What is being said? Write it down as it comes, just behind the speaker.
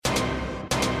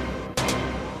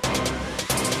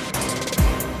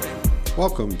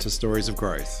Welcome to Stories of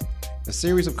Growth, a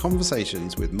series of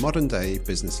conversations with modern-day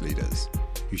business leaders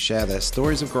who share their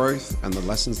stories of growth and the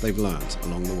lessons they've learned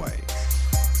along the way.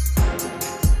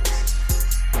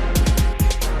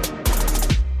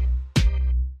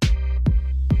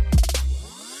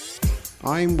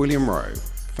 I'm William Rowe,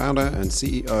 founder and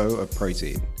CEO of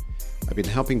Protein. I've been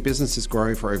helping businesses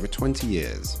grow for over 20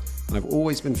 years, and I've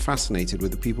always been fascinated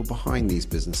with the people behind these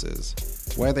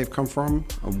businesses, where they've come from,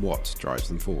 and what drives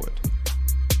them forward.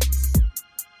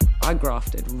 I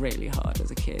grafted really hard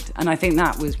as a kid, and I think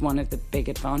that was one of the big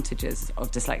advantages of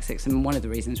dyslexics, and one of the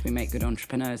reasons we make good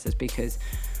entrepreneurs is because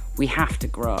we have to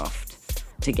graft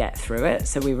to get through it,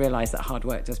 so we realise that hard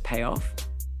work does pay off.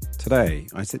 Today,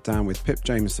 I sit down with Pip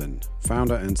Jamieson,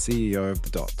 founder and CEO of The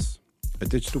Dots, a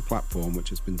digital platform which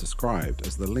has been described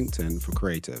as the LinkedIn for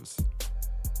creatives.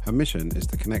 Her mission is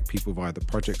to connect people via the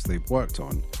projects they've worked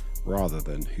on rather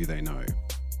than who they know.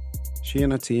 She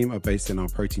and her team are based in our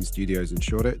Protein studios in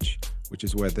Shoreditch, which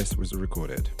is where this was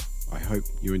recorded. I hope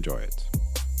you enjoy it.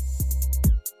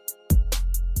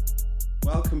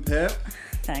 Welcome, Pip.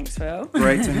 Thanks, Phil.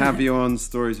 Great to have you on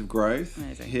Stories of Growth.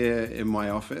 Amazing. Here in my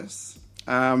office.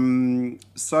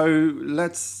 So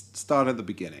let's start at the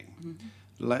beginning. Mm-hmm.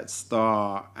 Let's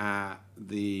start at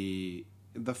the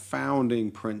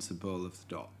founding principle of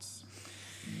The Dots.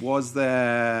 Was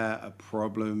there a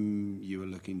problem you were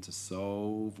looking to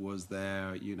solve? Was there,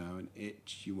 an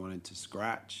itch you wanted to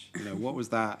scratch? What was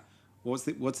that? What's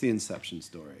the inception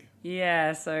story?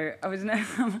 Yeah, so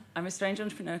I'm a strange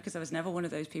entrepreneur because I was never one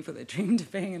of those people that dreamed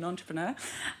of being an entrepreneur.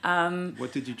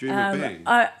 What did you dream of being?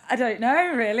 I don't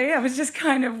know, really. I was just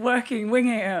kind of winging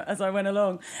it as I went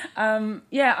along.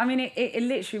 It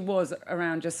literally was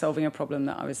around just solving a problem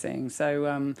that I was seeing.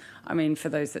 So, for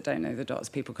those that don't know The Dots,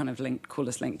 people kind of call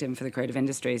us LinkedIn for the creative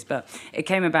industries. But it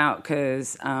came about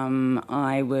because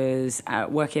I was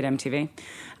working at MTV.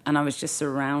 And I was just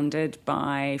surrounded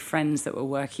by friends that were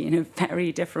working in a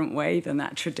very different way than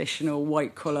that traditional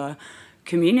white-collar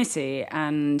community.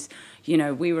 And,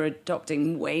 we were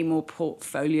adopting way more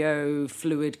portfolio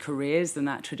fluid careers than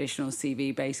that traditional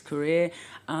CV-based career.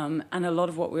 And a lot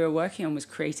of what we were working on was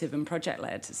creative and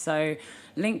project-led. So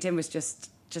LinkedIn was just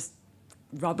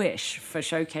rubbish for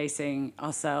showcasing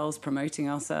ourselves, promoting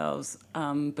ourselves,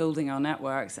 building our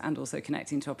networks, and also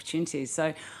connecting to opportunities.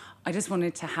 So I just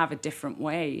wanted to have a different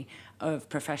way of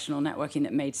professional networking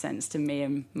that made sense to me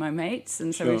and my mates.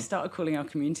 And so we started calling our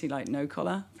community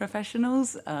no-collar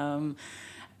professionals.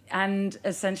 And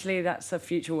essentially that's a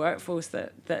future workforce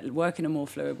that work in a more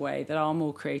fluid way, that are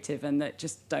more creative and that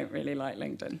just don't really like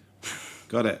LinkedIn.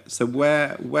 Got it. So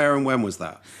where and when was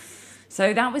that?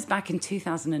 So that was back in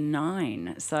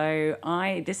 2009. So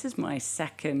this is my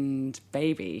second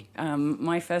baby.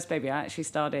 My first baby, I actually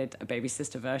started a baby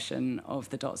sister version of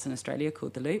The Dots in Australia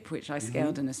called The Loop, which I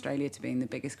scaled in Australia to being the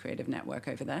biggest creative network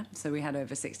over there. So we had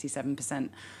over 67%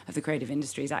 of the creative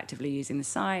industries actively using the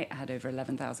site. I had over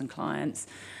 11,000 clients.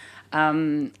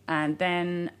 And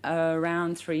then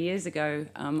around 3 years ago,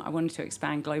 I wanted to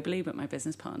expand globally, but my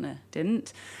business partner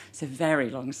didn't. So very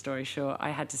long story short, I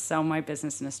had to sell my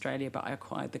business in Australia, but I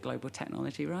acquired the global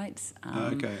technology rights.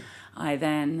 Okay. I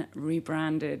then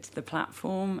rebranded the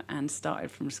platform and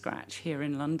started from scratch here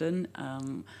in London.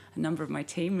 A number of my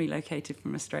team relocated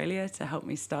from Australia to help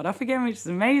me start off again, which is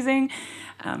amazing,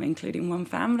 including one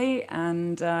family.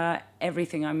 And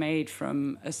everything I made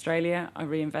from Australia, I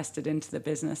reinvested into the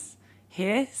business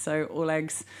here. So all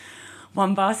eggs,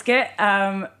 one basket.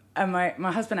 And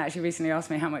my husband actually recently asked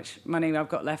me how much money I've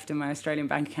got left in my Australian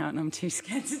bank account, and I'm too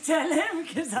scared to tell him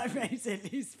because I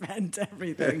basically spent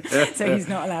everything. So he's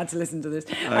not allowed to listen to this.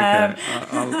 Okay,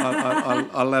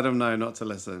 I'll let him know not to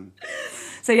listen.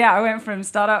 So yeah, I went from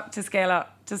startup to scale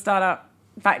up to startup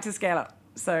back to scale up.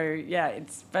 So yeah,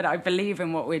 but I believe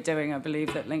in what we're doing. I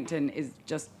believe that LinkedIn is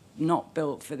just not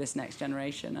built for this next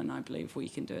generation, and I believe we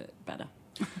can do it better.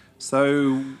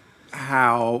 So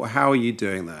how are you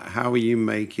doing that? How are you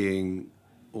making,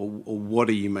 or what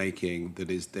are you making that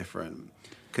is different?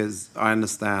 Because I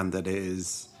understand that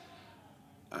it's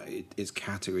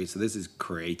category. So this is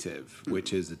creative,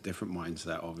 which is a different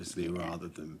mindset, obviously, rather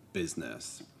than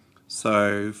business.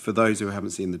 So for those who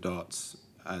haven't seen The Dots,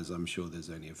 as I'm sure there's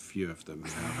only a few of them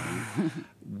who haven't,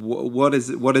 what is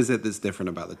it that's different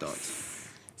about The Dots?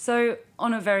 So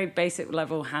on a very basic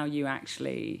level, how you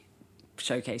actually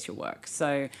showcase your work.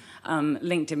 So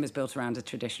LinkedIn was built around a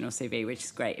traditional CV, which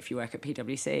is great if you work at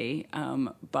PwC.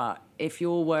 But if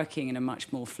you're working in a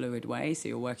much more fluid way, so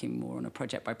you're working more on a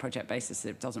project-by-project basis,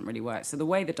 it doesn't really work. So the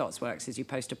way the Dots works is you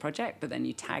post a project, but then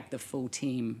you tag the full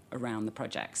team around the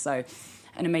project. So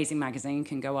an amazing magazine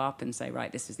can go up and say,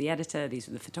 right, this is the editor, these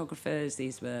were the photographers,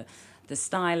 these were the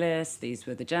stylists, these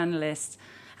were the journalists.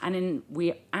 And then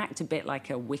we act a bit like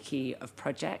a wiki of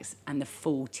projects and the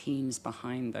full teams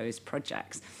behind those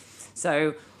projects.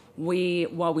 So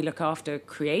while we look after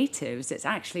creatives, it's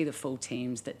actually the full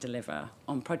teams that deliver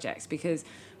on projects, because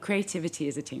creativity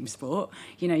is a team sport.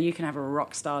 You know, you can have a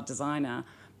rock star designer,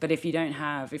 but if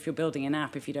you're building an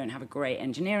app, if you don't have a great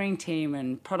engineering team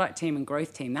and product team and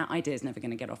growth team, that idea is never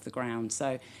going to get off the ground.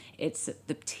 So it's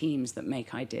the teams that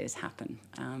make ideas happen.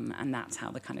 And that's how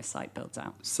the kind of site builds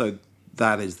out. So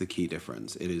that is the key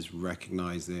difference. It is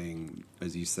recognizing,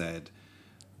 as you said,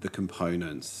 the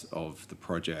components of the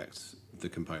project, the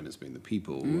components being the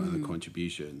people and the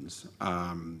contributions.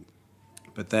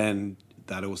 But then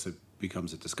that also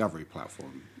becomes a discovery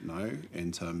platform, no?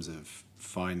 In terms of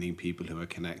finding people who are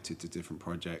connected to different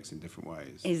projects in different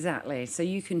ways. Exactly. So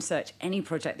you can search any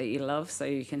project that you love. So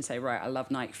you can say, right, I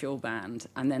love Nike Fuel Band.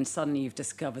 And then suddenly you've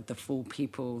discovered the full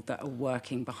people that are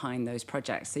working behind those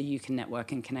projects. So you can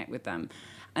network and connect with them.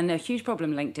 And a huge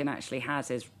problem LinkedIn actually has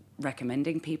is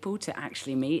recommending people to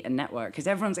actually meet and network, because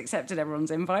everyone's accepted everyone's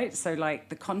invites. So like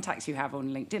the contacts you have on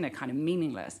LinkedIn are kind of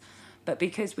meaningless. But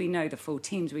because we know the full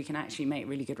teams, we can actually make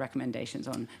really good recommendations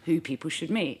on who people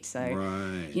should meet. So,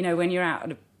 you know, when you're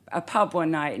out at a pub one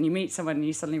night and you meet someone and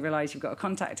you suddenly realise you've got a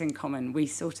contact in common, we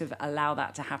sort of allow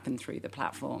that to happen through the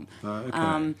platform.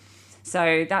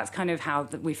 So that's kind of how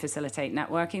we facilitate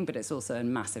networking, but it's also a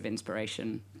massive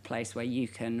inspiration place where you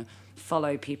can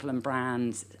follow people and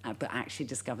brands, but actually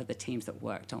discover the teams that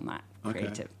worked on that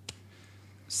creative.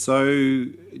 So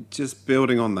just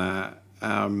building on that,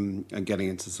 and getting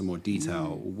into some more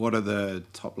detail, what are the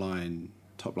top line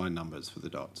numbers for the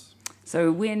Dots?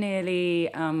 So we're nearly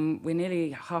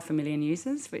 500,000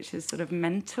 users, which is sort of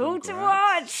mental to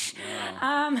watch.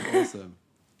 Wow. Awesome.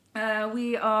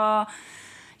 We are,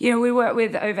 we work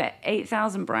with over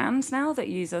 8,000 brands now that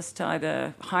use us to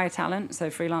either hire talent, so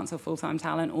freelance or full-time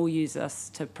talent, or use us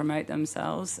to promote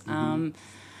themselves. And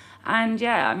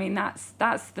yeah, I mean that's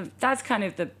kind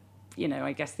of the,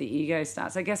 I guess the ego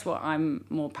stats. I guess what I'm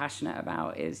more passionate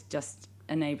about is just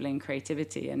enabling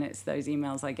creativity, and it's those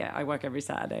emails I get. I work every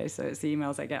Saturday, so it's the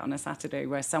emails I get on a Saturday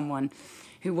where someone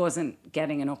who wasn't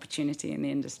getting an opportunity in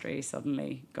the industry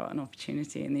suddenly got an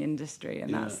opportunity in the industry,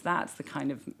 and that's the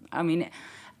kind of, I mean,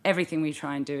 everything we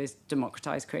try and do is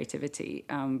democratize creativity,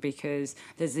 because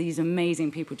there's these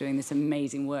amazing people doing this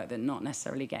amazing work that are not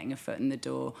necessarily getting a foot in the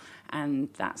door, and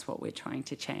that's what we're trying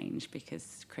to change,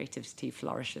 because creativity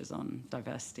flourishes on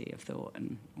diversity of thought,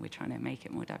 and we're trying to make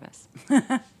it more diverse.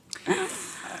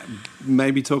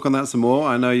 Maybe talk on that some more.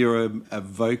 I know you're a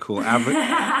vocal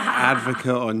advocate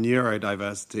on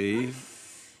neurodiversity.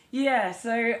 Yeah,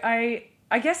 so I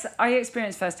guess I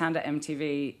experienced firsthand at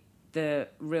MTV the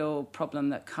real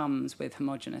problem that comes with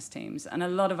homogenous teams. And a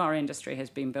lot of our industry has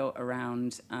been built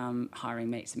around hiring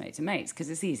mates and mates and mates, because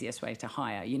it's the easiest way to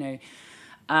hire,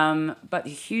 But the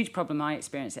huge problem I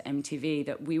experienced at MTV,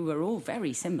 that we were all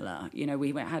very similar.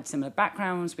 We had similar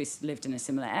backgrounds, we lived in a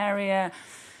similar area.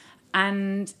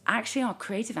 And actually our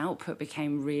creative output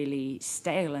became really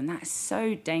stale, and that's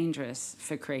so dangerous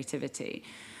for creativity.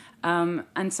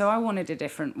 And so I wanted a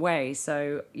different way.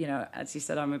 So, as you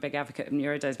said, I'm a big advocate of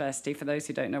neurodiversity. For those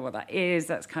who don't know what that is,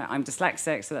 I'm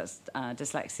dyslexic, so that's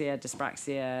dyslexia,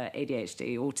 dyspraxia,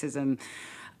 ADHD, autism.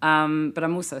 But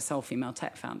I'm also a sole female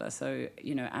tech founder. So,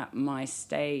 at my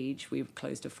stage, we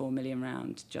closed a 4 million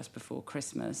round just before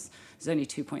Christmas. There's only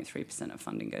 2.3% of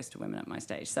funding goes to women at my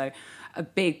stage. So a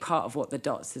big part of what the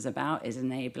Dots is about is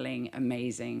enabling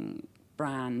amazing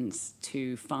brands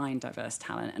to find diverse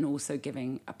talent, and also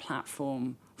giving a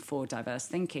platform for diverse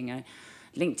thinking.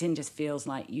 LinkedIn just feels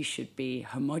like you should be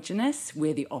homogenous.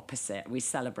 We're the opposite. We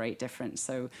celebrate difference.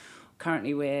 So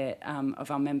currently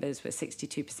of our members,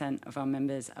 62% of our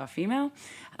members are female,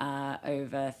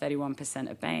 over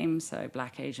 31% are BAME, so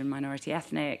Black, Asian, minority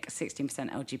ethnic,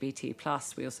 16%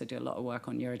 LGBT+. We also do a lot of work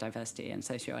on neurodiversity and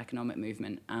socioeconomic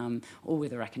movement, all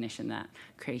with the recognition that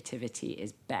creativity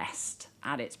is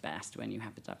at its best when you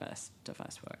have a diverse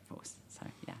workforce. So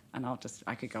yeah, and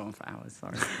I could go on for hours,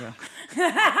 sorry.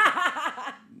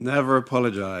 Never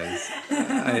apologize.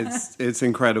 It's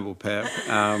incredible, Pip.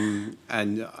 And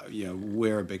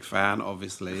we're a big fan,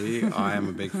 obviously. I am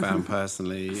a big fan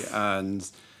personally, and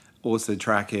also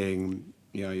tracking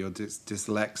your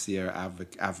dyslexia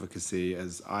advocacy,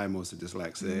 as I'm also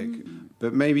dyslexic,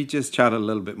 but maybe just chat a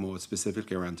little bit more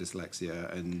specifically around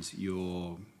dyslexia and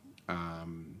your,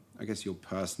 I guess, your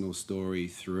personal story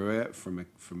through it from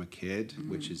a kid,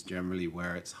 which is generally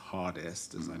where it's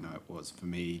hardest, as I know it was for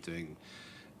me, doing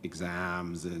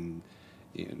exams and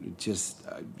just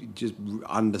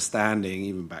understanding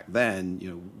even back then,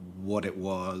 what it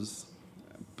was,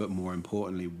 but more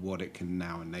importantly, what it can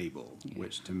now enable,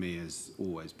 which to me is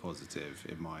always positive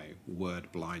in my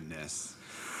word blindness,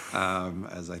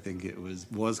 as I think it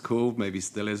was called, maybe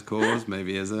still is called,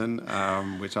 maybe isn't,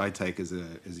 which I take as a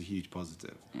huge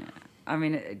positive. Yeah. I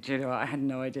mean, do you know what? I had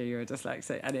no idea you were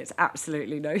dyslexic, and it's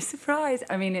absolutely no surprise.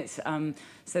 I mean, it's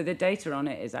so the data on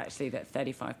it is actually that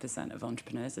 35% of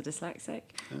entrepreneurs are dyslexic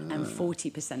and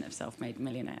 40% of self-made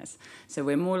millionaires. So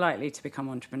we're more likely to become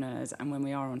entrepreneurs, and when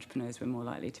we are entrepreneurs, we're more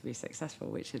likely to be successful,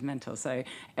 which is mental. So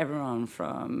everyone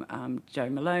from Joe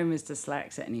Malone was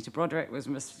dyslexic, Anita Broderick was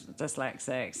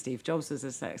dyslexic, Steve Jobs was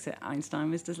dyslexic,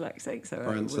 Einstein was dyslexic. So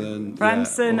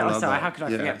Branson. Yeah, sorry, how could I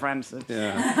forget Branson?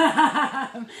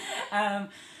 Yeah. I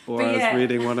was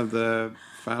reading one of the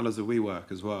founders of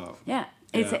WeWork as well. Yeah.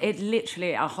 It's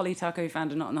literally Holly Tucker, who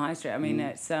founded Not on the High Street. I mean,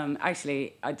 it's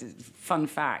actually, fun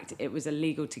fact, it was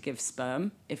illegal to give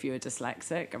sperm if you were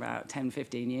dyslexic about 10,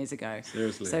 15 years ago.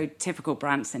 Seriously? So typical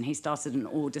Branson, he started an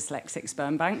all dyslexic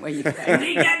sperm bank where you could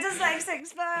only get dyslexic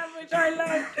sperm, which I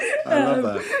love. I love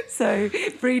that. So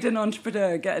breed an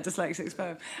entrepreneur, get a dyslexic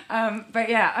sperm. But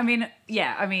I mean,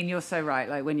 you're so right.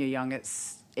 Like when you're young,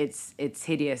 it's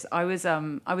hideous. I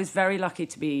was very lucky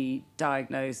to be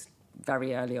diagnosed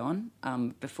very early on,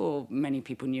 before many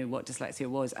people knew what dyslexia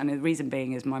was. And the reason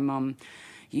being is my mum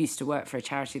used to work for a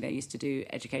charity that used to do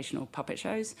educational puppet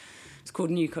shows. It's called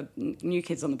New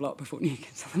Kids on the Block before New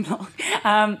Kids on the Block.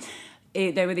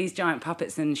 There were these giant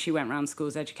puppets, and she went around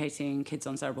schools educating kids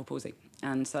on cerebral palsy.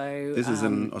 And so this is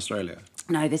in Australia.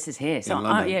 No, this is here. So in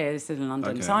London? this is in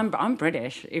London. Okay. So I'm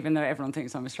British, even though everyone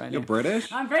thinks I'm Australian. You're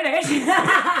British? I'm British.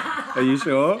 Are you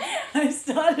sure? I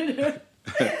started.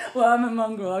 Well, I'm a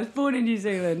mongrel. I was born in New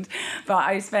Zealand, but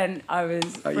I was.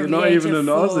 You're not even an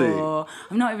Aussie.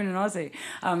 I'm not even an Aussie.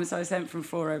 So I was sent from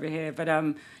 4 over here. But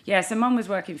so Mum was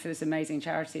working for this amazing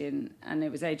charity, and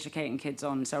it was educating kids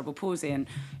on cerebral palsy. And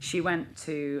she went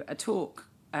to a talk,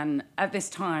 and at this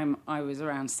time I was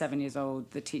around 7 years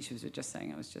old. The teachers were just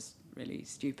saying I was just really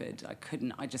stupid.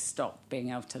 I just stopped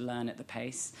being able to learn at the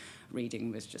pace.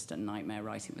 Reading was just a nightmare,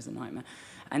 writing was a nightmare.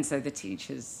 And so the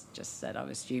teachers just said I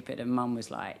was stupid, and Mum was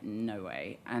like, no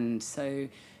way. And so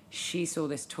she saw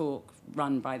this talk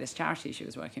run by this charity she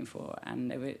was working for, and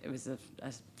it was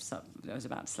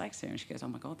about dyslexia, and she goes, oh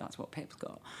my God, that's what Pip's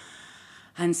got.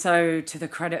 And so to the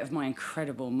credit of my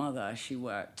incredible mother, she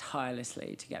worked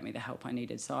tirelessly to get me the help I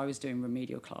needed. So I was doing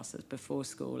remedial classes before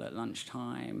school at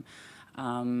lunchtime,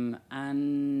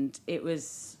 and it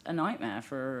was a nightmare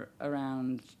for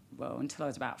until I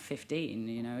was about 15.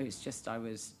 It's just I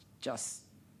was just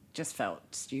felt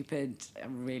stupid. I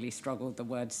really struggled. The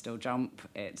words still jump.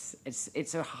 It's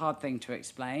a hard thing to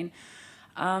explain.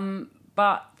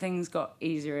 But things got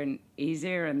easier and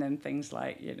easier, and then things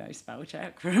like, spell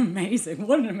check were amazing.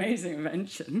 What an amazing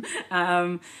invention.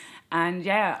 I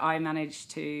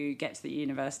managed to get to the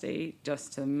university,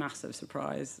 just to massive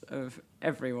surprise of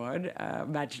everyone.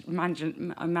 That's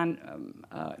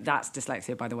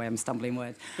dyslexia, by the way, I'm stumbling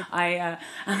words. I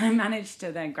managed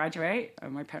to then graduate,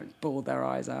 and my parents bawled their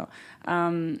eyes out.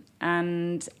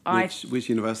 Which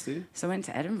university? So I went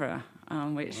to Edinburgh.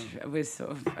 Which was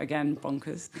sort of, again,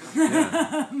 bonkers.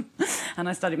 Yeah. And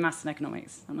I studied maths and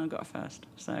economics, and I got a first.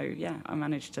 So, I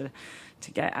managed to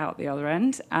get out the other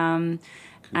end.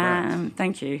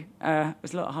 Thank you. It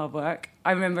was a lot of hard work.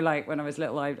 I remember, when I was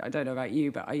little, I don't know about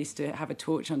you, but I used to have a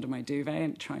torch under my duvet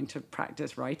and trying to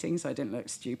practice writing so I didn't look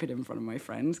stupid in front of my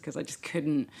friends, because I just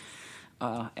couldn't.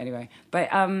 Anyway. But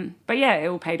it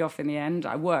all paid off in the end.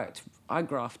 I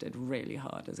grafted really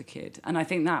hard as a kid. And I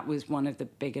think that was one of the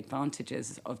big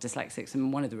advantages of dyslexics,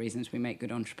 and one of the reasons we make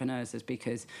good entrepreneurs is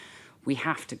because we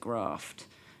have to graft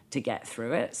to get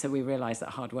through it. So we realised that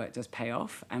hard work does pay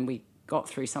off, and we got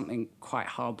through something quite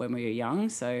hard when we were young.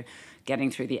 So getting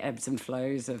through the ebbs and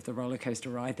flows of the roller coaster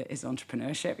ride that is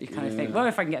entrepreneurship, you kind of think, well,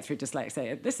 if I can get through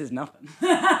dyslexia, this is nothing.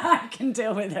 I can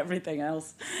deal with everything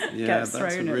else. Yeah, that's a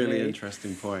really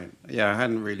interesting point. Yeah, I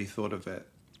hadn't really thought of it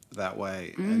that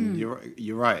way. And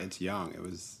you're right, it's young. It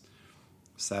was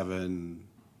 7 and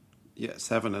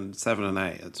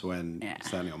 8. That's when,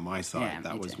 certainly on my side,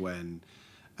 that was when.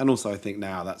 And also I think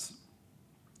now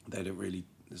they don't really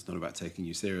it's not about taking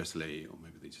you seriously, or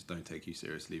maybe they just don't take you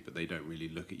seriously, but they don't really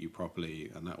look at you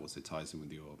properly, and that also ties in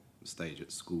with your stage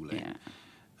at schooling,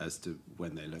 as to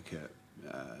when they look at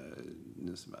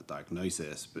it's about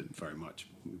diagnosis, but very much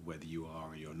whether you are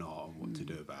or you're not, and what to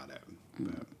do about it.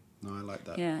 But no, I like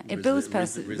that. Yeah, it builds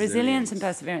resilience and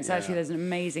perseverance. Yeah. Actually, there's an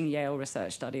amazing Yale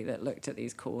research study that looked at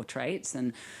these core traits,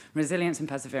 and resilience and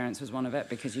perseverance was one of it,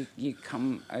 because you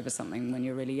come over something when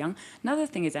you're really young. Another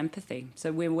thing is empathy.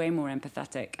 So we're way more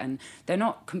empathetic, and they're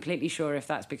not completely sure if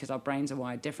that's because our brains are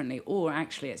wired differently, or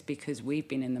actually it's because we've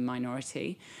been in the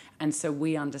minority, and so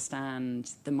we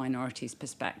understand the minority's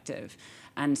perspective.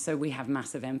 And so we have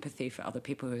massive empathy for other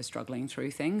people who are struggling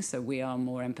through things, so we are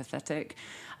more empathetic.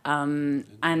 And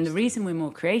the reason we're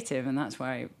more creative, and that's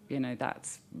why,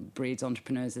 that breeds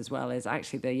entrepreneurs as well, is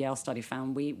actually the Yale study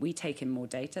found we take in more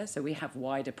data, so we have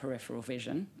wider peripheral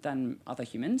vision than other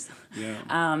humans.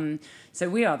 Yeah. So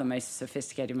we are the most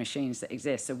sophisticated machines that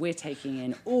exist. So we're taking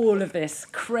in all of this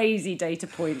crazy data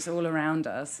points all around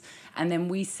us, and then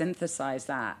we synthesize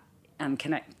that and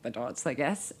connect the dots, I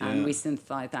guess, and we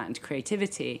synthesize that into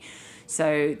creativity.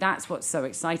 So that's what's so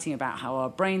exciting about how our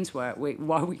brains work.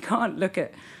 While we can't look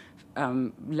at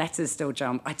letters still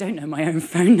jump. I don't know my own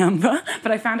phone number,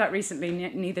 but I found out recently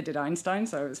neither did Einstein,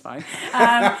 so it was fine.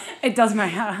 It does my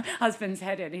husband's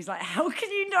head in. He's like, how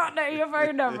can you not know your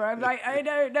phone number? I'm like, I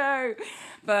don't know.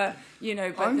 But,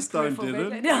 but Einstein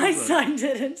didn't. Einstein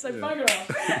didn't, so bugger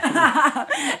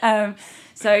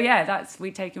off.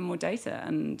 We take in more data,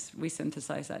 and we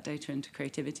synthesize that data into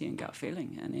creativity and gut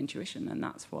feeling and intuition, and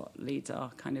that's what leads our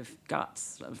kind of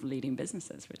guts of leading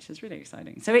businesses, which is really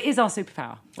exciting. So it is our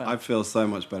superpower. Well, I feel so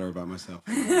much better about myself.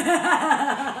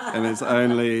 And it's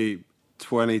only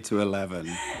 20 to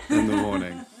 11 in the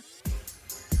morning.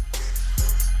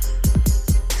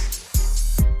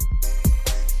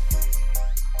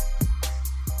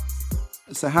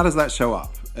 So how does that show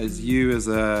up? As you, as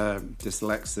a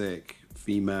dyslexic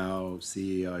female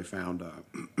CEO founder,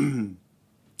 I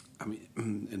mean,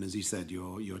 and as you said,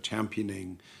 you're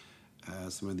championing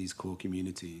some of these core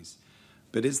communities.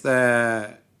 But is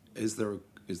there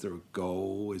a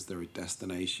goal? Is there a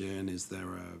destination? Is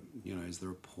there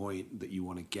a point that you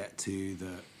want to get to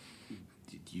that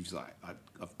you've like,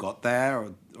 I've got there,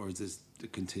 or is this a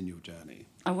continual journey?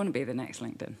 I want to be the next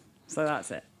LinkedIn. So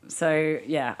that's it. So,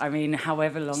 yeah, I mean,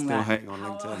 however long Still hating on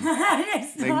LinkedIn.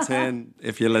 LinkedIn,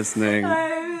 if you're listening,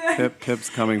 Pip's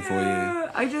coming for you.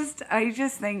 I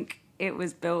just think it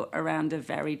was built around a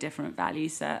very different value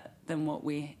set than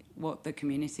what the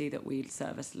community that we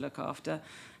service look after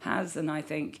has. And I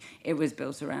think it was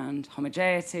built around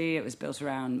homogeneity. It was built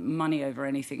around money over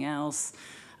anything else.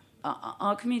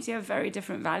 Our community have very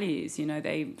different values.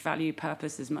 They value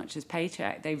purpose as much as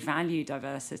paycheck. They value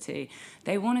diversity.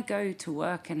 They want to go to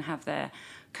work and have their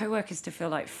co-workers to feel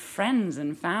like friends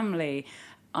and family.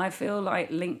 I feel like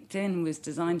LinkedIn was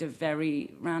designed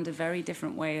around a very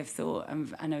different way of thought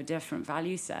and a different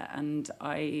value set. And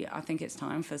I think it's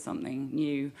time for something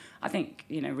new. I think,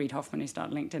 Reid Hoffman, who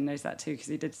started LinkedIn, knows that too, because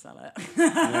he did sell it.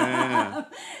 Yeah.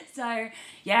 So,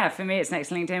 yeah, for me, it's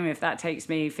next LinkedIn. If that takes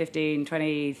me 15,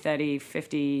 20, 30,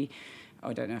 50...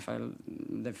 I don't know if I'll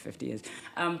live 50 years.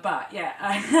 But, yeah.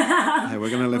 Hey, we're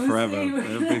going to live forever.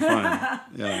 It'll be fine.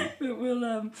 Yeah.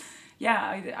 We'll...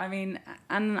 I mean,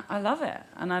 and I love it.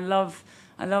 And I love,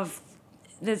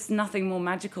 there's nothing more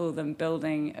magical than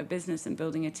building a business and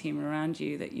building a team around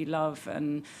you that you love,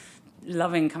 and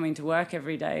loving coming to work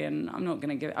every day. And I'm not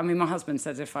going to my husband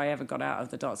says if I ever got out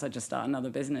of the dots, I'd just start another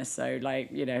business. So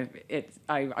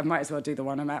I might as well do the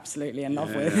one I'm absolutely in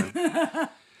love with. Yeah.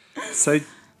 So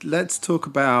let's talk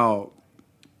about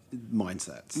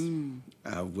mindsets,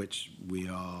 which we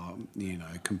are,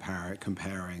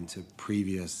 comparing to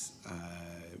previous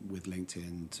with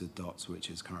LinkedIn to Dots, which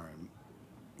is current,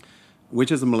 which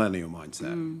is a millennial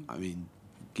mindset. I mean,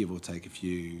 give or take a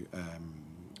few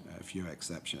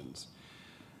exceptions.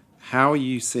 How are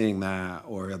you seeing that,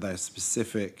 or are there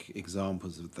specific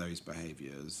examples of those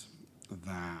behaviors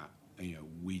that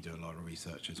we do a lot of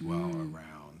research as well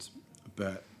around,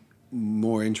 but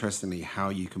more interestingly, how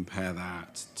you compare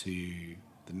that to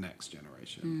the next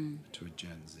generation, to a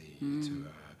Gen Z,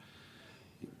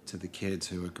 to the kids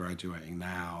who are graduating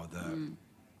now that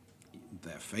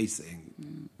they're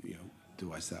facing,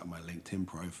 do I set up my LinkedIn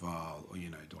profile, or,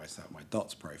 do I set up my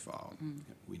Dots profile?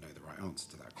 We know the right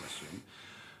answer to that question.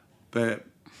 But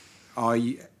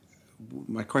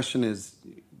my question is,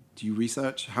 do you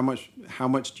research? How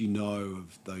much do you know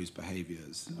of those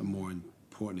behaviors, and more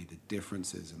importantly, the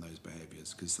differences in those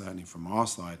behaviors? Because certainly from our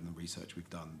side and the research we've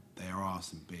done, there are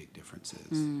some big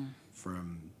differences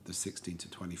from the 16 to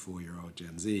 24-year-old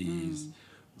Gen Zs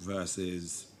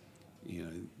versus,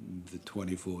 the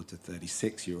 24 to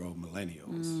 36-year-old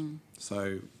millennials.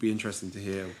 So be interesting to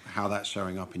hear how that's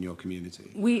showing up in your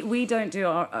community. We don't do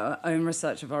our own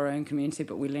research of our own community,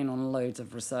 but we lean on loads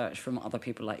of research from other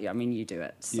people like you. I mean, you do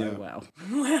it so well.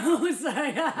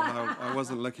 I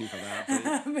wasn't looking for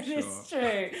that, but sure. It's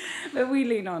true. But we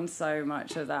lean on so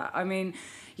much of that. I mean,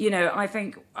 I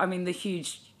think the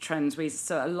huge trends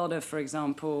so a lot of, for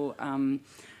example,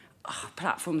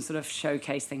 platforms sort of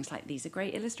showcase things like, these are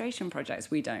great illustration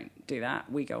projects. We don't do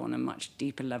that. We go on a much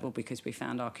deeper level because we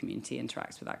found our community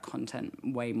interacts with that content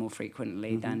way more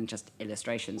frequently than just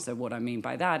illustrations. So what I mean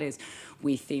by that is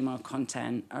we theme our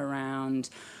content around,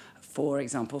 for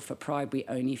example, for Pride, we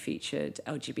only featured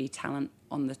LGBT talent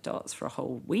on the dots for a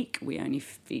whole week. We only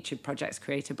featured projects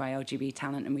created by LGBT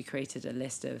talent, and we created a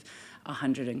list of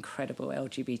 100 incredible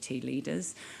LGBT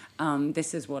leaders.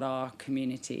 This is what our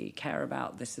community care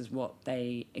about. This is what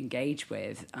they engage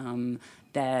with.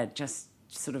 They're just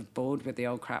sort of bored with the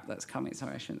old crap that's coming.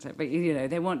 Sorry, I shouldn't say, but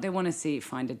they want to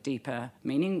find a deeper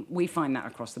meaning. We find that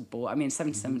across the board. I mean,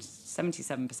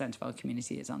 77% of our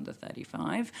community is under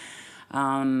 35.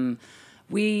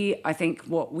 I think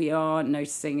what we are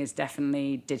noticing is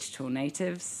definitely digital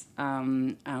natives,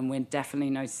 and we're definitely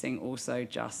noticing also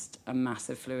just a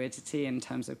massive fluidity in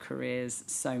terms of careers.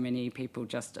 So many people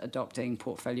just adopting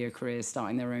portfolio careers,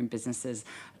 starting their own businesses,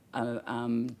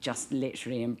 just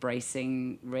literally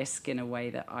embracing risk in a way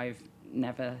that I've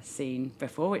never seen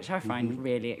before, which I find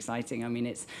really exciting. I mean,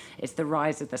 it's the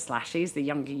rise of the slashies. The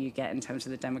younger you get in terms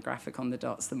of the demographic on the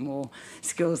dots, the more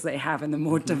skills they have and the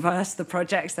more diverse the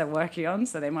projects they're working on.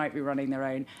 So they might be running their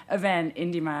own event,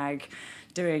 indie mag,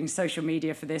 doing social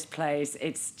media for this place.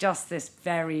 It's just this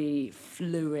very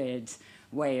fluid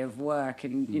way of work,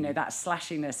 and that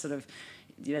slashiness sort of,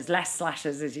 there's less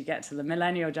slashes as you get to the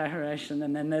millennial generation,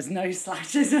 and then there's no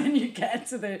slashes when you get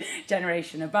to the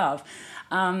generation above.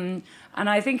 And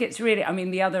I think it's really,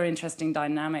 the other interesting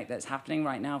dynamic that's happening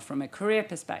right now from a career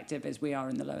perspective is we are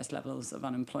in the lowest levels of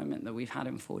unemployment that we've had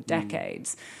in 4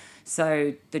 decades.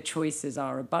 So the choices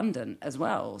are abundant as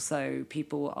well. So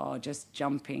people are just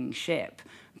jumping ship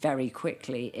very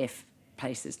quickly if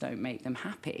places don't make them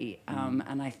happy.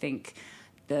 And I think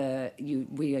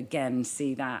we again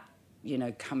see that,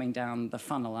 coming down the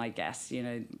funnel, I guess.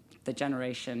 The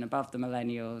generation above the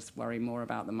millennials worry more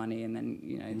about the money, and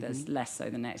then, there's less so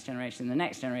the next generation. The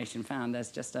next generation found there's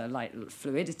just a light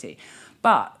fluidity.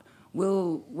 But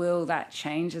will that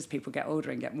change as people get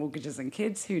older and get mortgages and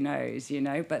kids? Who knows,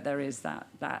 But there is that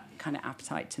kind of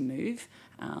appetite to move.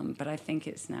 But I think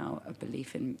it's now a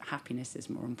belief in happiness is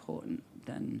more important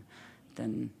than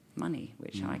money,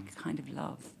 which I kind of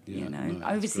love, No,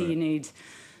 obviously, you need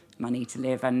money to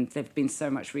live, and there's been so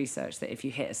much research that if you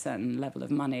hit a certain level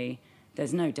of money,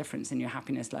 there's no difference in your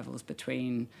happiness levels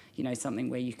between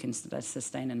something where you can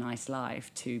sustain a nice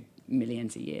life to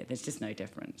millions a year. There's just no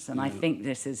difference. And I think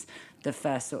this is the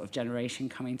first sort of generation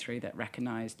coming through that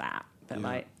recognize that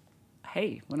like,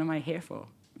 hey, what am I here for?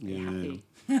 Be happy.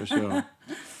 For sure.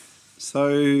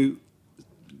 So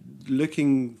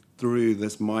looking through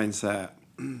this mindset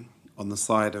on the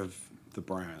side of the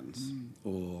brands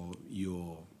or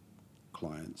your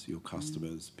clients, your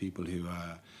customers, people who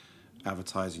are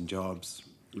advertising jobs,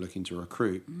 looking to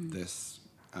recruit this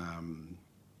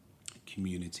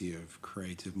community of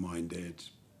creative-minded,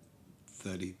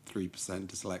 33%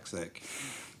 dyslexic.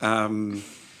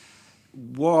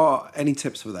 Any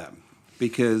tips for them?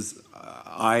 Because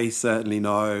I certainly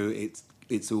know it's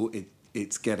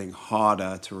getting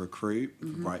harder to recruit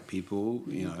the right people.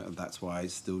 That's why I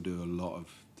still do a lot of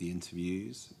the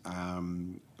interviews,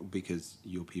 because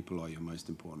your people are your most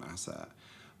important asset.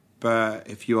 But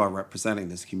if you are representing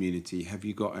this community, have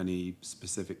you got any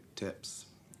specific tips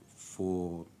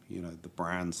for the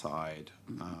brand side,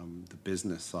 the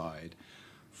business side,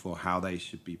 for how they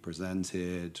should be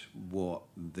presented, what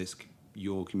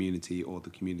your community or the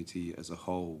community as a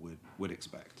whole would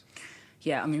expect?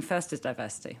 Yeah, first is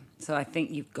diversity. So I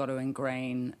think you've got to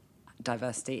ingrain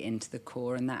diversity into the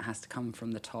core, and that has to come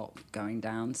from the top going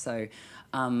down. So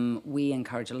we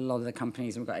encourage a lot of the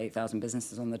companies, and we've got 8,000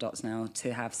 businesses on the dots now,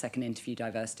 to have second interview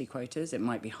diversity quotas. It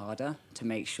might be harder to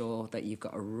make sure that you've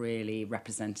got a really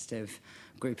representative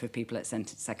group of people at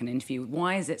second interview.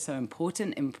 Why is it so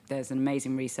important? There's an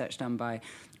amazing research done by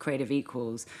Creative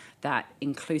Equals that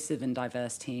inclusive and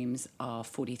diverse teams are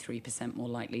 43% more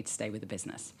likely to stay with a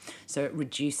business. So it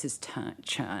reduces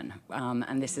churn.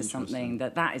 And this is something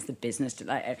that is the business.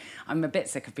 I'm a bit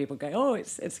sick of people going, oh,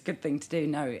 it's a good thing to do.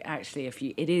 No, actually,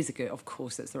 it is a good, of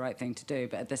course, it's the right thing to do.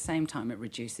 But at the same time, it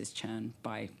reduces churn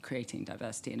by creating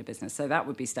diversity in a business. So that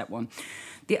would be step one.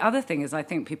 The other thing is I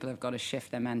think people have got to shift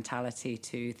their mentality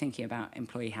to thinking about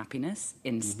employee happiness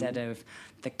instead of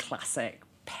the classic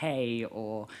pay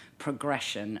or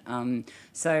progression.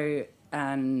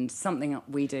 And something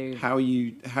we do. How do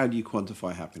you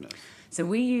quantify happiness? So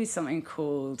we use something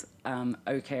called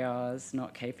OKRs,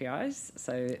 not KPIs.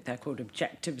 So they're called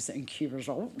objectives and key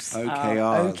results.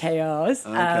 OKRs.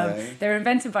 Okay. They're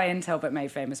invented by Intel but made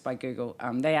famous by Google.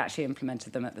 They actually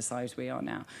implemented them at the size we are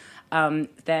now.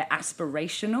 They're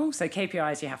aspirational. So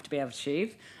KPIs you have to be able to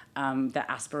achieve. They're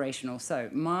aspirational. So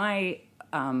my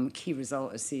key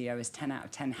result as CEO is 10 out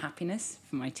of 10 happiness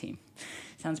for my team.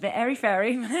 Sounds a bit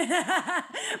airy-fairy,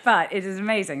 but it is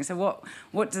amazing. So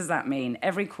what does that mean?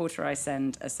 Every quarter I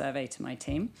send a survey to my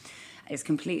team. It's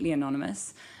completely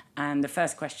anonymous. And the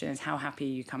first question is, how happy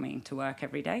are you coming to work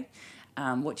every day?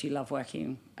 What do you love What do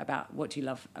you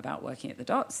love about working at the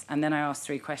Dots? And then I ask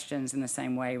 3 questions in the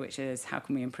same way, which is, how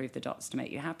can we improve the Dots to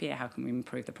make you happier? How can we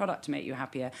improve the product to make you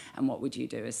happier? And what would you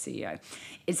do as CEO?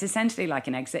 It's essentially like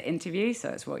an exit interview, so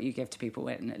it's what you give to people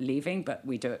when leaving, but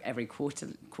we do it every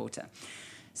quarter.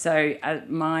 So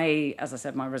as I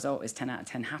said, my result is 10 out of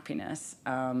 10 happiness.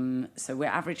 So we're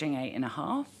averaging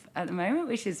 8.5 at the moment,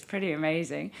 which is pretty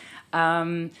amazing.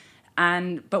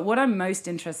 But what I'm most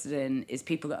interested in is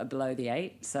people that are below the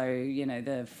 8. So,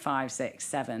 the 5, 6,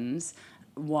 7s.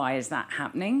 Why is that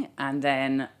happening? And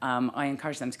then I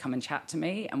encourage them to come and chat to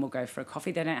me, and we'll go for a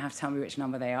coffee. They don't have to tell me which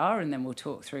number they are, and then we'll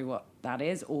talk through what that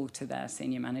is, all to their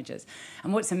senior managers.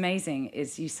 And what's amazing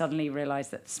is you suddenly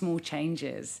realize that small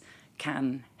changes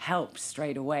can help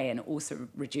straight away, and also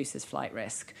reduces flight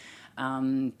risk.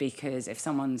 Because if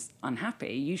someone's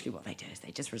unhappy, usually what they do is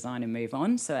they just resign and move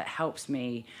on. So it helps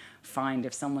me find,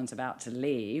 if someone's about to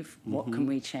leave, what can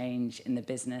we change in the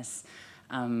business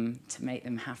to make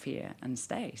them happier and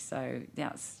stay. So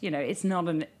that's, it's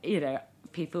not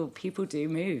people do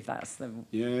move. That's the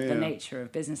nature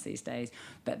of business these days.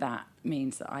 But that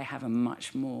means that I have a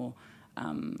much more,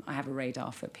 I have a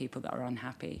radar for people that are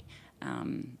unhappy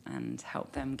and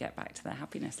help them get back to their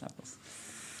happiness levels.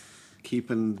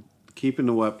 Keeping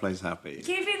the workplace happy.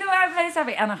 Keeping the workplace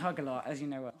happy. And I hug a lot, as you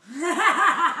know well.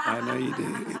 I know you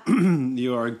do.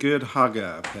 You are a good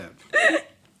hugger, Pip.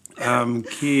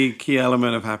 Key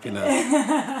element of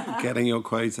happiness. Getting your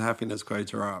happiness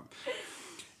quota up.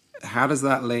 How does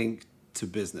that link to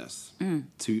business?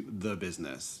 To the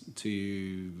business? To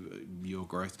your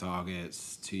growth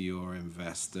targets? To your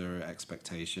investor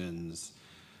expectations?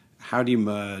 How do you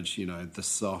merge, the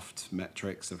soft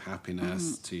metrics of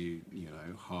happiness to,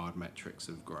 hard metrics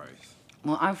of growth?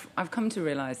 Well, I've come to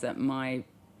realize that my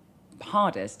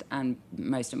hardest and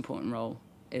most important role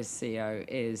as CEO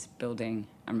is building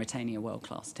and retaining a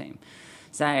world-class team.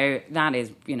 So that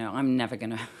is, I'm never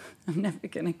gonna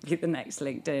be the next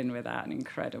LinkedIn without an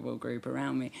incredible group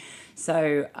around me.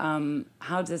 So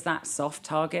how does that soft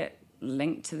target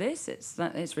link to this?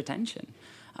 It's retention.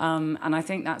 And I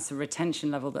think that's a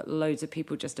retention level that loads of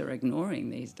people just are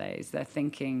ignoring these days. They're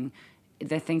thinking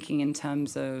in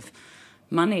terms of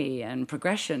money and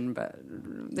progression, but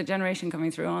the generation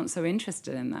coming through aren't so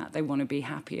interested in that. They want to be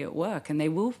happy at work, and they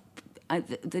will.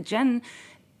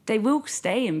 They will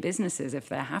stay in businesses if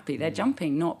they're happy. They're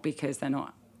jumping not because they're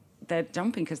not. They're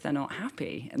jumping because they're not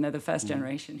happy, and they're the first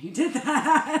generation who did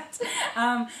that.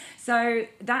 So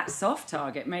that soft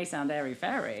target may sound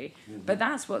airy-fairy, but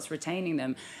that's what's retaining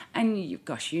them. And you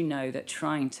know that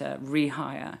trying to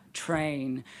rehire,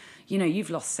 train, you've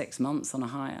lost 6 months on a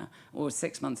hire, or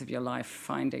 6 months of your life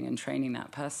finding and training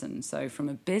that person. So from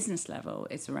a business level,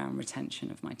 it's around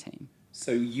retention of my team.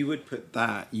 So you would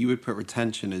put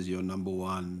retention as your number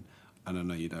one. And I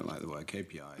know you don't like the word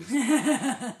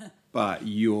KPIs, but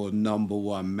your number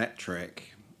one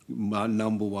metric,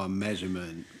 number one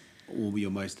measurement, or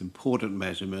your most important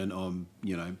measurement on,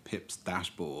 Pip's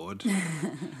dashboard,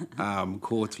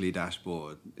 quarterly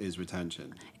dashboard, is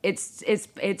retention. It's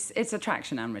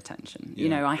attraction and retention.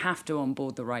 Yeah. I have to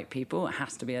onboard the right people. It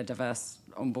has to be a diverse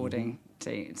onboarding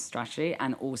strategy,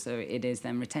 and also it is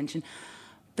then retention.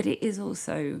 But it is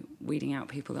also weeding out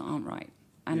people that aren't right.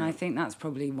 And I think that's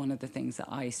probably one of the things that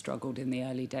I struggled in the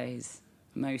early days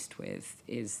most with,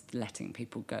 is letting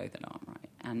people go that aren't right.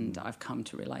 And I've come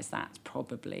to realise that's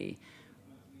probably,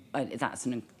 that's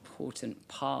an important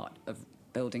part of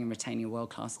building and retaining a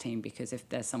world-class team, because if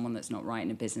there's someone that's not right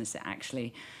in a business, it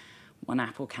actually, one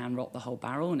apple can rot the whole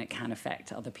barrel, and it can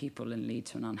affect other people and lead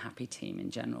to an unhappy team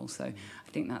in general. So I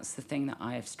think that's the thing that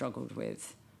I have struggled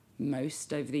with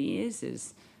most over the years,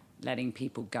 is letting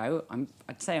people go.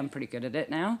 I'd say I'm pretty good at it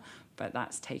now, but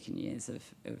that's taken years of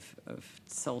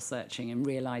soul-searching and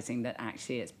realising that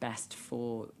actually it's best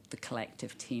for the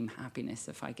collective team happiness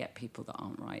if I get people that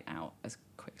aren't right out as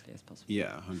quickly as possible.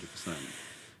 Yeah, 100%.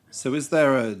 So is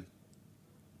there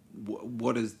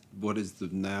what is the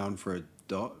noun for a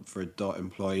dot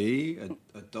employee?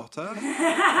 A dotter?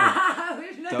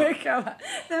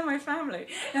 They're my family.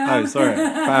 Oh, sorry,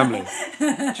 family,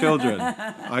 children.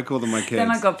 I call them my kids. They're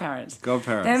my godparents.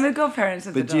 They're the godparents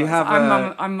of the dots. Do you have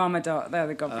I'm Mama Dot. They're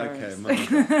the godparents. Okay,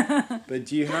 Mama Dot. But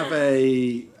do you have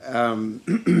a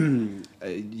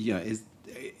is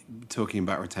talking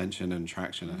about retention and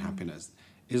attraction and happiness?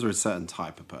 Is there a certain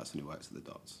type of person who works at the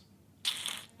dots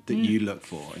that you look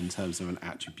for in terms of an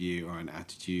attribute or an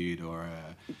attitude or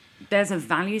a... There's a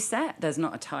value set, there's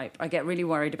not a type. I get really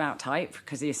worried about type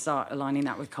because you start aligning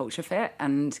that with culture fit,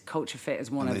 and culture fit is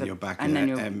one of the... You're back in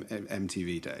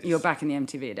MTV days. You're back in the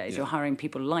MTV days. Yeah. You're hiring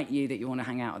people like you that you want to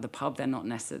hang out at the pub. They're not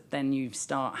necessarily... Then you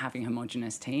start having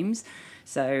homogenous teams.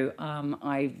 So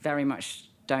I very much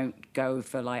don't go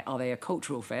for like, are they a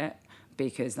cultural fit?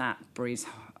 Because that breeds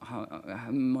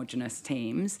homogenous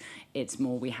teams. It's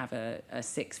more we have a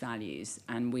 6 values,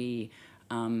 and we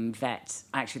vet.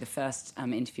 Actually, the first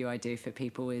interview I do for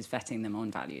people is vetting them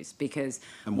on values, because...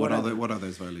 And what are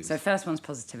those values? So first one's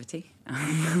positivity,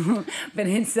 but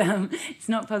it's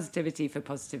not positivity for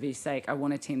positivity's sake. I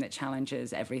want a team that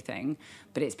challenges everything,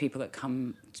 but it's people that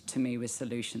come to me with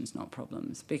solutions, not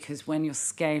problems. Because when you're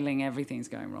scaling, everything's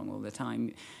going wrong all the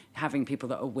time. Having people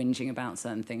that are whinging about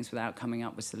certain things without coming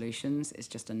up with solutions is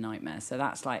just a nightmare. So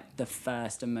that's like the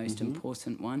first and most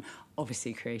important one.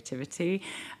 Obviously, creativity.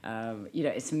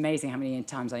 It's amazing how many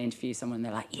times I interview someone and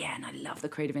they're like, yeah, and I love the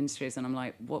creative industries. And I'm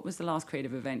like, what was the last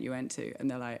creative event you went to?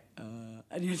 And they're like,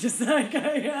 and you're just like,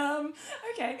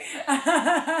 okay.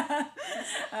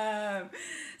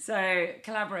 So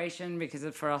collaboration, because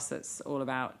for us it's all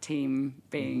about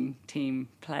being team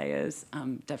players.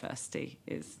 Diversity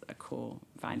is a core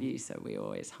value, so we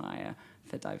always hire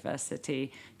for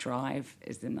diversity. Drive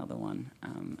is another one,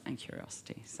 and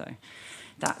curiosity. So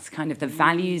that's kind of the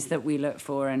values that we look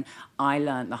for. And I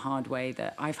learned the hard way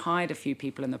that I've hired a few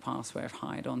people in the past where I've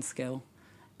hired on skill,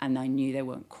 and I knew they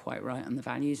weren't quite right on the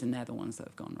values, and they're the ones that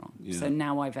have gone wrong. Yeah. So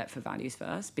now I vet for values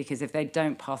first, because if they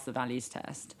don't pass the values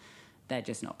test, they're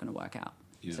just not going to work out.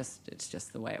 Yeah. It's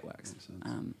just the way it works.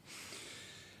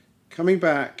 Coming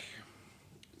back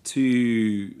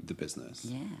to the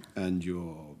business and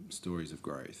your stories of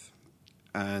growth,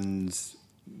 and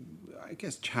I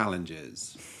guess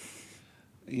challenges,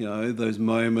 those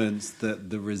moments that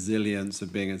the resilience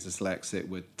of being a dyslexic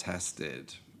were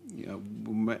tested.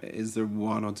 Is there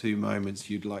one or two moments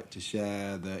you'd like to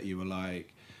share that you were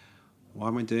like, why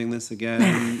am I doing this again?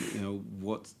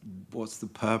 What's the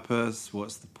purpose?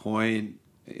 What's the point?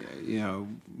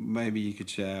 Maybe you could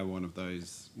share one of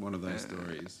those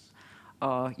stories.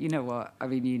 Oh, you know what? I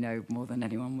mean, more than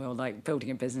anyone will, like,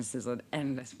 building a business is an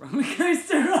endless roller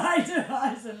coaster ride of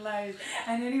highs and lows.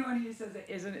 And anyone who says it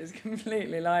isn't is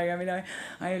completely lying. I mean, I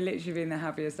have literally been the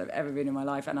happiest I've ever been in my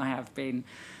life, and I have been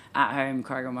at home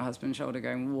crying on my husband's shoulder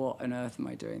going, what on earth am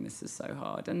I doing? This is so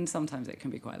hard. And sometimes it can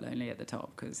be quite lonely at the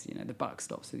top because, the buck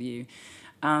stops with you.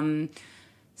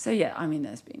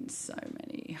 There's been so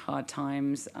many hard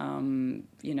times, from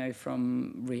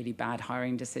really bad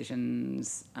hiring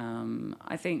decisions.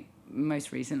 I think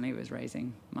most recently it was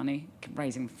raising money.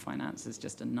 Raising finance is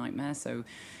just a nightmare. So,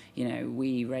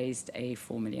 we raised a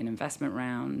 4 million investment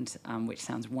round, which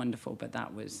sounds wonderful, but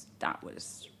that was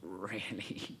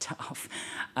really tough.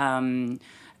 Going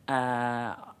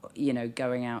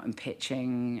out and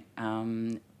pitching.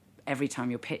 Every time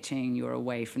you're pitching, you're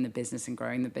away from the business and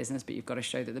growing the business, but you've got to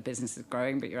show that the business is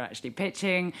growing, but you're actually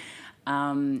pitching.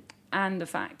 And the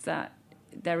fact that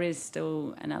there is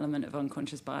still an element of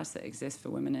unconscious bias that exists for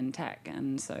women in tech.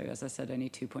 And so, as I said, only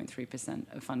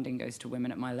 2.3% of funding goes to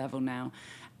women at my level now.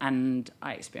 And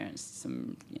I experienced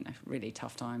some, really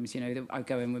tough times. I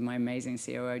go in with my amazing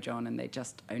COO, John, and they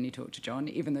just only talk to John,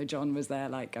 even though John was there,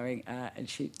 like, going, and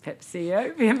she's Pip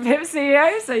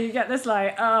CEO. So you get this,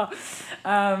 like,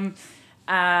 but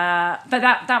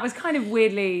that was kind of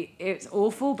weirdly, it's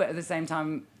awful, but at the same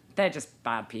time, they're just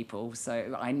bad people.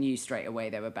 So I knew straight away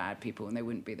they were bad people and they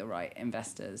wouldn't be the right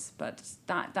investors. But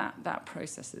that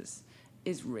process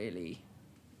is really,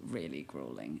 really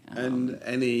grueling. And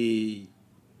any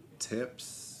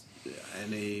tips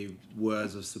any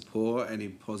words of support, any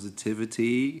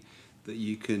positivity that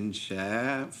you can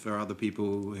share for other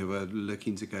people who are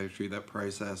looking to go through that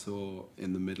process or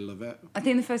in the middle of it? I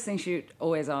think the first thing you should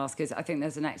always ask is, I think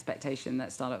there's an expectation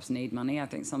that startups need money. I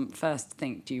think first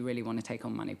think, do you really want to take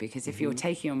on money? Because if you're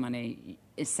taking on money,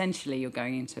 essentially you're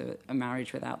going into a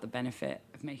marriage without the benefit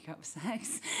of make-up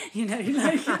sex.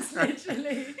 It's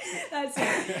literally, that's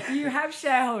it. You have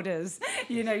shareholders.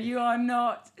 You are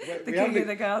not the king of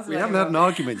the castle. We haven't had an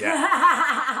argument yet.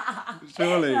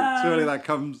 Surely that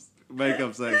comes...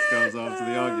 Makeup sex comes after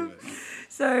the argument.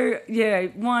 So,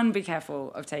 one, be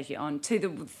careful of taking it on. Two, the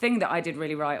thing that I did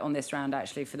really right on this round,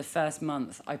 actually, for the first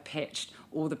month, I pitched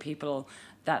all the people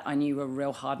that I knew were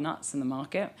real hard nuts in the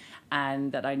market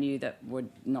and that I knew that were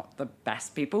not the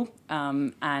best people.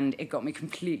 And it got me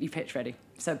completely pitch ready.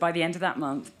 So by the end of that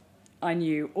month, I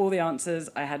knew all the answers.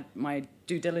 I had my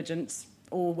due diligence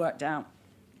all worked out.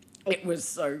 It was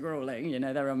so grueling.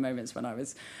 There were moments when I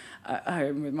was at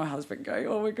home with my husband going,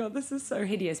 oh my God, this is so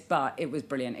hideous. But it was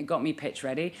brilliant. It got me pitch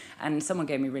ready. And someone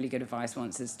gave me really good advice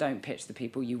once, is don't pitch the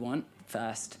people you want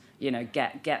first.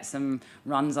 Get some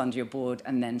runs under your board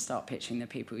and then start pitching the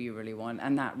people you really want.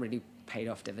 And that really paid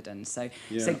off dividends. So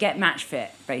get match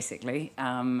fit, basically.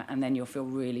 And then you'll feel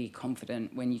really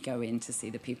confident when you go in to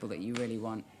see the people that you really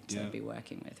want to be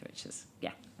working with, which is,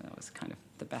 that was kind of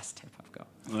the best tip I've got.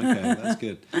 Okay, that's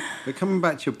good. But coming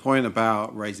back to your point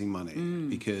about raising money,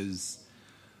 because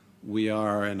we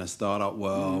are in a startup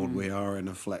world, we are in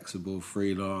a flexible,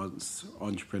 freelance,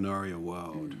 entrepreneurial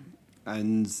world.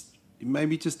 And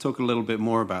maybe just talk a little bit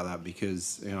more about that,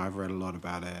 because I've read a lot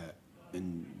about it,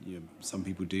 and some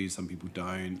people do, some people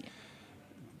don't.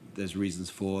 There's reasons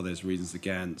for, there's reasons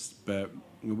against. But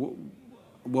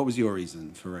what was your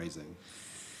reason for raising?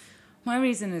 My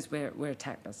reason is we're a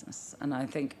tech business, and I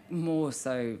think more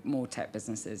tech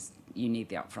businesses, you need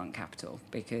the upfront capital,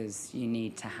 because you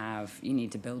need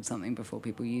to build something before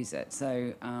people use it.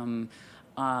 So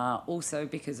also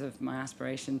because of my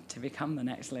aspiration to become the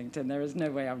next LinkedIn, there is no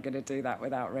way I'm going to do that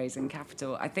without raising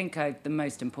capital. I think the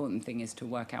most important thing is to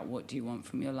work out, what do you want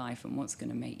from your life and what's going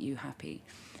to make you happy.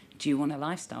 Do you want a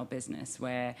lifestyle business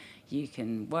where you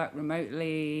can work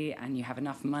remotely and you have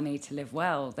enough money to live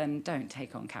well? Then don't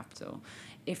take on capital.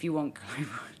 If you want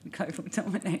global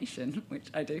domination, which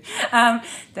I do,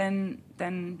 then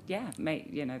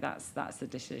that's the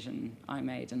decision I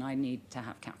made, and I need to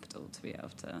have capital to be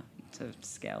able to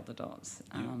scale the dots.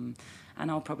 And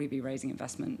I'll probably be raising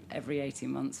investment every 18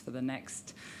 months for the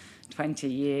next 20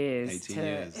 years. 18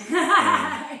 years.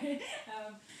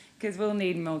 Because we'll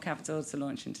need more capital to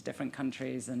launch into different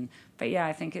countries. But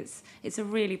I think it's a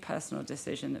really personal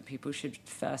decision that people should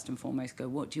first and foremost go,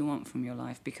 what do you want from your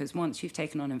life? Because once you've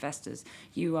taken on investors,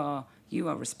 you are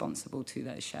responsible to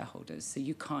those shareholders. So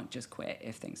you can't just quit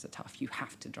if things are tough. You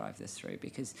have to drive this through,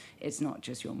 because it's not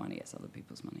just your money, it's other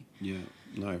people's money. Yeah,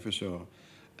 no, for sure.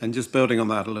 And just building on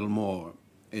that a little more,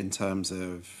 in terms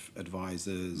of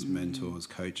advisors, mentors,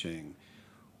 coaching,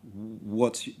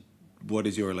 what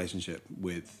is your relationship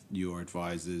with your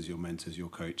advisors, your mentors, your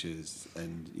coaches,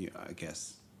 and I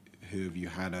guess who have you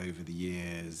had over the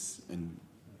years, and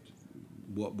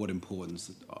what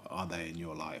importance are they in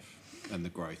your life and the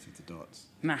growth of the dots?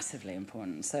 Massively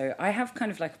important. So I have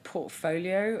kind of like a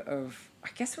portfolio of, I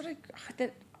guess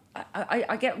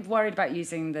I get worried about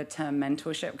using the term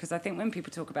mentorship, because I think when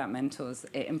people talk about mentors,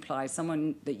 it implies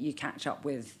someone that you catch up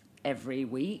with every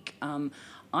week.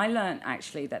 I learned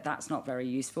actually that that's not very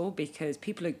useful, because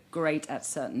people are great at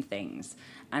certain things.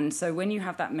 And so when you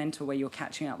have that mentor where you're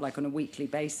catching up like on a weekly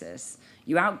basis,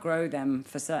 you outgrow them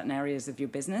for certain areas of your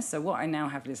business. So what I now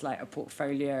have is like a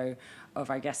portfolio of,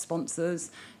 I guess,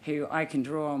 sponsors who I can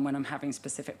draw on when I'm having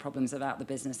specific problems about the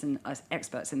business, and as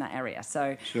experts in that area.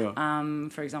 So, sure.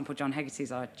 For example, John Hegarty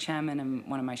is our chairman and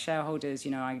one of my shareholders.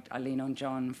 I lean on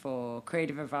John for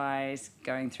creative advice,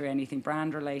 going through anything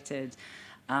brand related.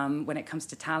 When it comes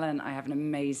to talent, I have an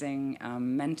amazing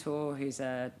mentor who's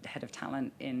a head of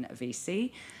talent in a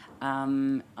VC.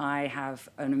 I have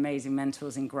an amazing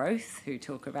mentors in growth who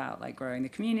talk about like growing the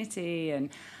community,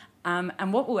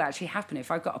 and what will actually happen if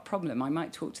I've got a problem, I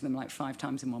might talk to them like 5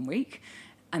 times in 1 week,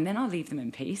 and then I'll leave them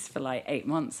in peace for like 8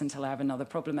 months until I have another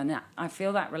problem. And I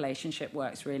feel that relationship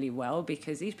works really well,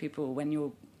 because these people, when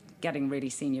you're getting really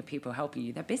senior people helping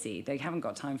you, they're busy. They haven't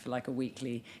got time for like a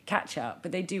weekly catch up,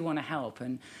 but they do want to help.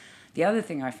 And the other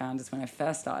thing I found is when I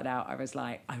first started out, I was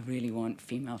like, I really want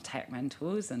female tech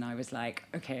mentors. And I was like,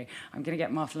 okay, I'm going to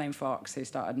get Martha Fox, who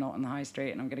started Not on the High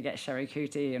Street, and I'm going to get Sherry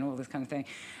Cootie and all this kind of thing.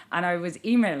 And I was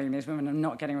emailing these women and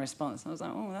not getting a response. And I was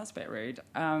like, oh, that's a bit rude.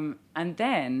 And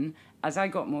then as I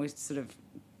got more sort of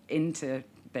into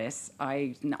this,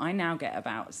 I now get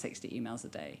about 60 emails a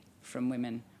day from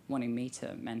women wanting me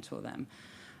to mentor them.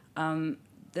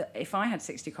 If I had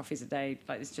 60 coffees a day,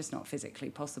 like, it's just not physically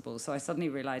possible. So I suddenly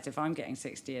realized if I'm getting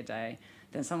 60 a day,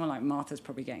 then someone like Martha's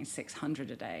probably getting 600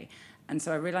 a day. And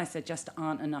so I realized there just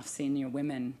aren't enough senior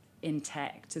women in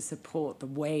tech to support the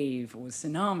wave or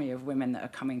tsunami of women that are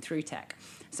coming through tech.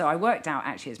 So I worked out,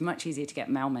 actually, it's much easier to get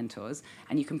male mentors,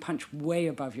 and you can punch way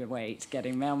above your weight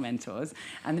getting male mentors.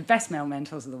 And the best male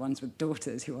mentors are the ones with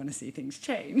daughters who want to see things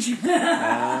change.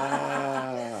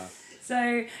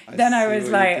 So then I was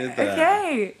like,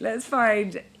 okay, let's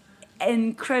find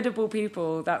incredible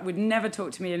people that would never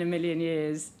talk to me in a million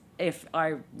years if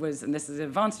I was, and this is the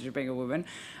advantage of being a woman,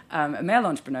 a male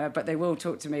entrepreneur, but they will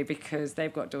talk to me because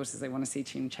they've got daughters they want to see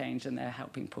change, and they're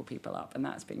helping pull people up. And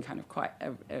that's been kind of quite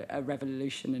a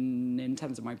revolution in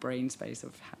terms of my brain space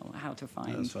of how to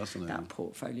find that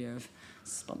portfolio of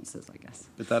sponsors, I guess.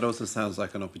 But that also sounds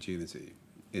like an opportunity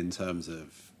in terms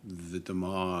of the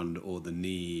demand or the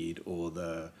need or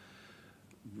the,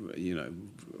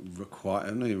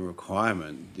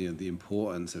 requirement, the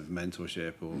importance of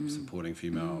mentorship or supporting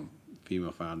female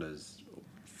founders,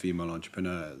 female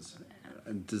entrepreneurs.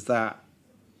 And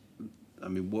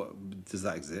what does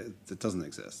that exist? It doesn't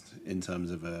exist in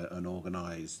terms of an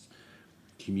organized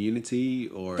community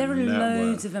or there a are network.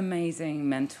 Loads of amazing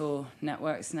mentor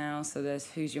networks now. So there's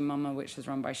Who's Your Mama, which was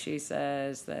run by She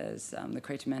Says. There's the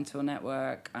Creator Mentor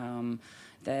Network.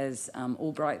 There's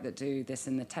Albright that do this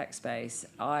in the tech space.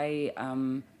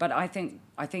 But I think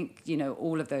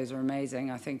all of those are amazing.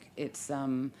 I think it's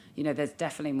there's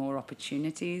definitely more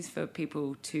opportunities for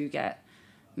people to get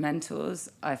mentors.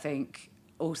 I think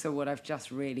also what I've just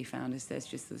really found is there's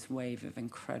just this wave of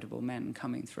incredible men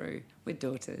coming through with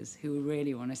daughters who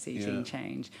really want to see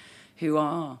change, who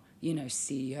are,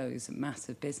 CEOs of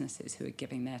massive businesses who are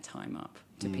giving their time up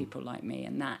to people like me.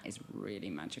 And that is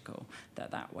really magical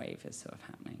that wave is sort of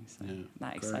happening. So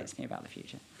that excites me about the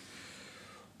future.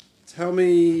 Tell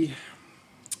me.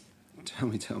 Tell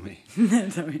me.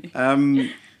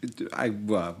 It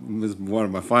was one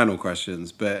of my final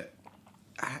questions, but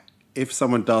if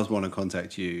someone does want to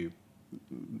contact you,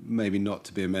 maybe not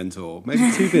to be a mentor,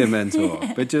 maybe to be a mentor,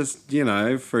 but just,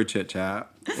 for a chit chat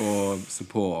or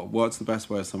support, what's the best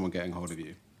way of someone getting hold of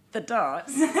you? The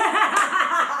dots.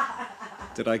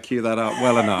 Did I cue that up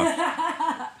well enough?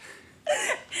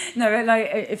 No, but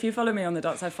if you follow me on the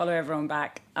dots, I follow everyone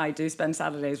back. I do spend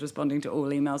Saturdays responding to all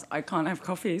emails. I can't have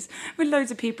coffees with loads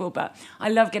of people, but I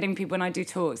love getting people when I do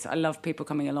talks. I love people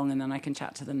coming along, and then I can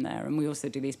chat to them there. And we also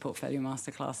do these portfolio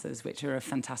masterclasses, which are a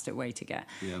fantastic way to get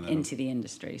into the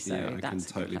industry. So I can that's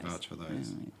totally vouch for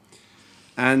those. Yeah.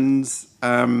 And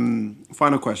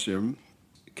final question: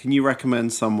 can you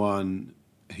recommend someone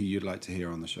who you'd like to hear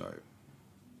on the show?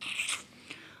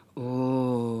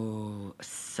 Oh,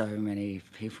 so many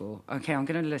people. Okay, I'm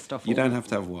going to list off. You don't have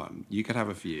to have one. You could have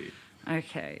a few.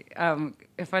 Okay.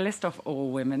 If I list off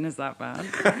all women, is that bad?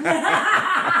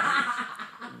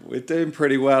 We're doing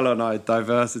pretty well on our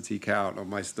diversity count on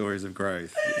my stories of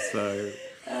growth. So.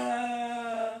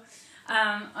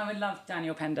 I would love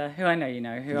Daniel Pender, who I know you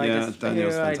know. Daniel's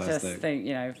fantastic. I just think,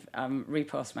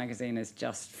 Repost magazine is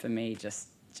just, for me, just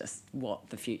what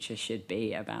the future should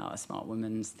be about a smart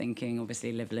woman's thinking.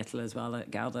 Obviously, Live Little as well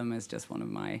at Galdem is just one of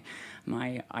my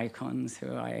icons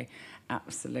who I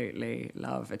absolutely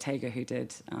love. Atega, who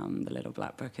did The Little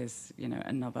Black Book, is,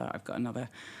 I've got another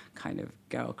kind of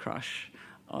girl crush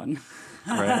on.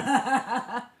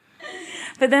 Right.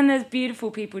 But then there's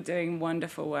beautiful people doing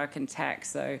wonderful work in tech.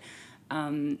 So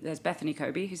there's Bethany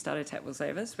Kobe, who started Tech Will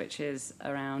Save Us, which is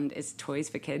toys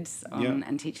for kids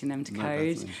and teaching them to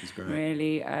code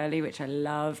really early, which I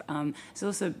love. There's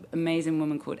also an amazing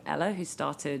woman called Ella who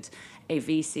started a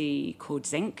VC called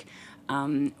Zinc.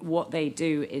 What they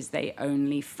do is they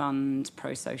only fund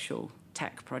pro-social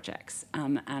tech projects.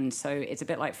 And so it's a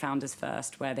bit like Founders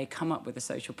First, where they come up with a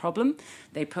social problem.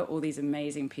 They put all these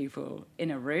amazing people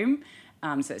in a room.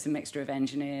 So it's a mixture of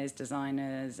engineers,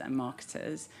 designers, and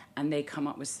marketers, and they come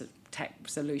up with tech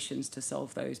solutions to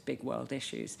solve those big world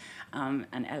issues.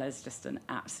 And Ella's just an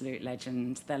absolute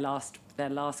legend. Their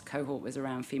last cohort was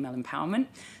around female empowerment.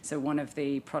 So one of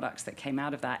the products that came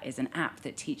out of that is an app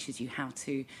that teaches you how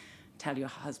to tell your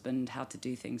husband how to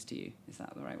do things to you. Is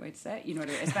that the right way to say it? You know what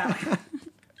it's about?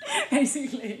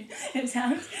 Basically, it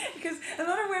sounds, because a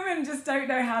lot of women just don't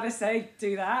know how to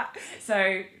do that.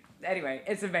 So anyway,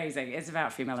 it's amazing. It's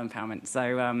about female empowerment.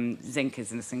 So Zinc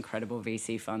is this incredible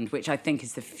VC fund, which I think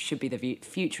should be the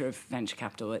future of venture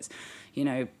capital. It's,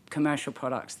 commercial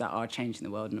products that are changing the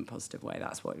world in a positive way.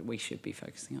 That's what we should be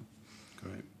focusing on.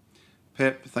 Great.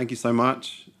 Pip, thank you so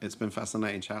much. It's been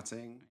fascinating chatting.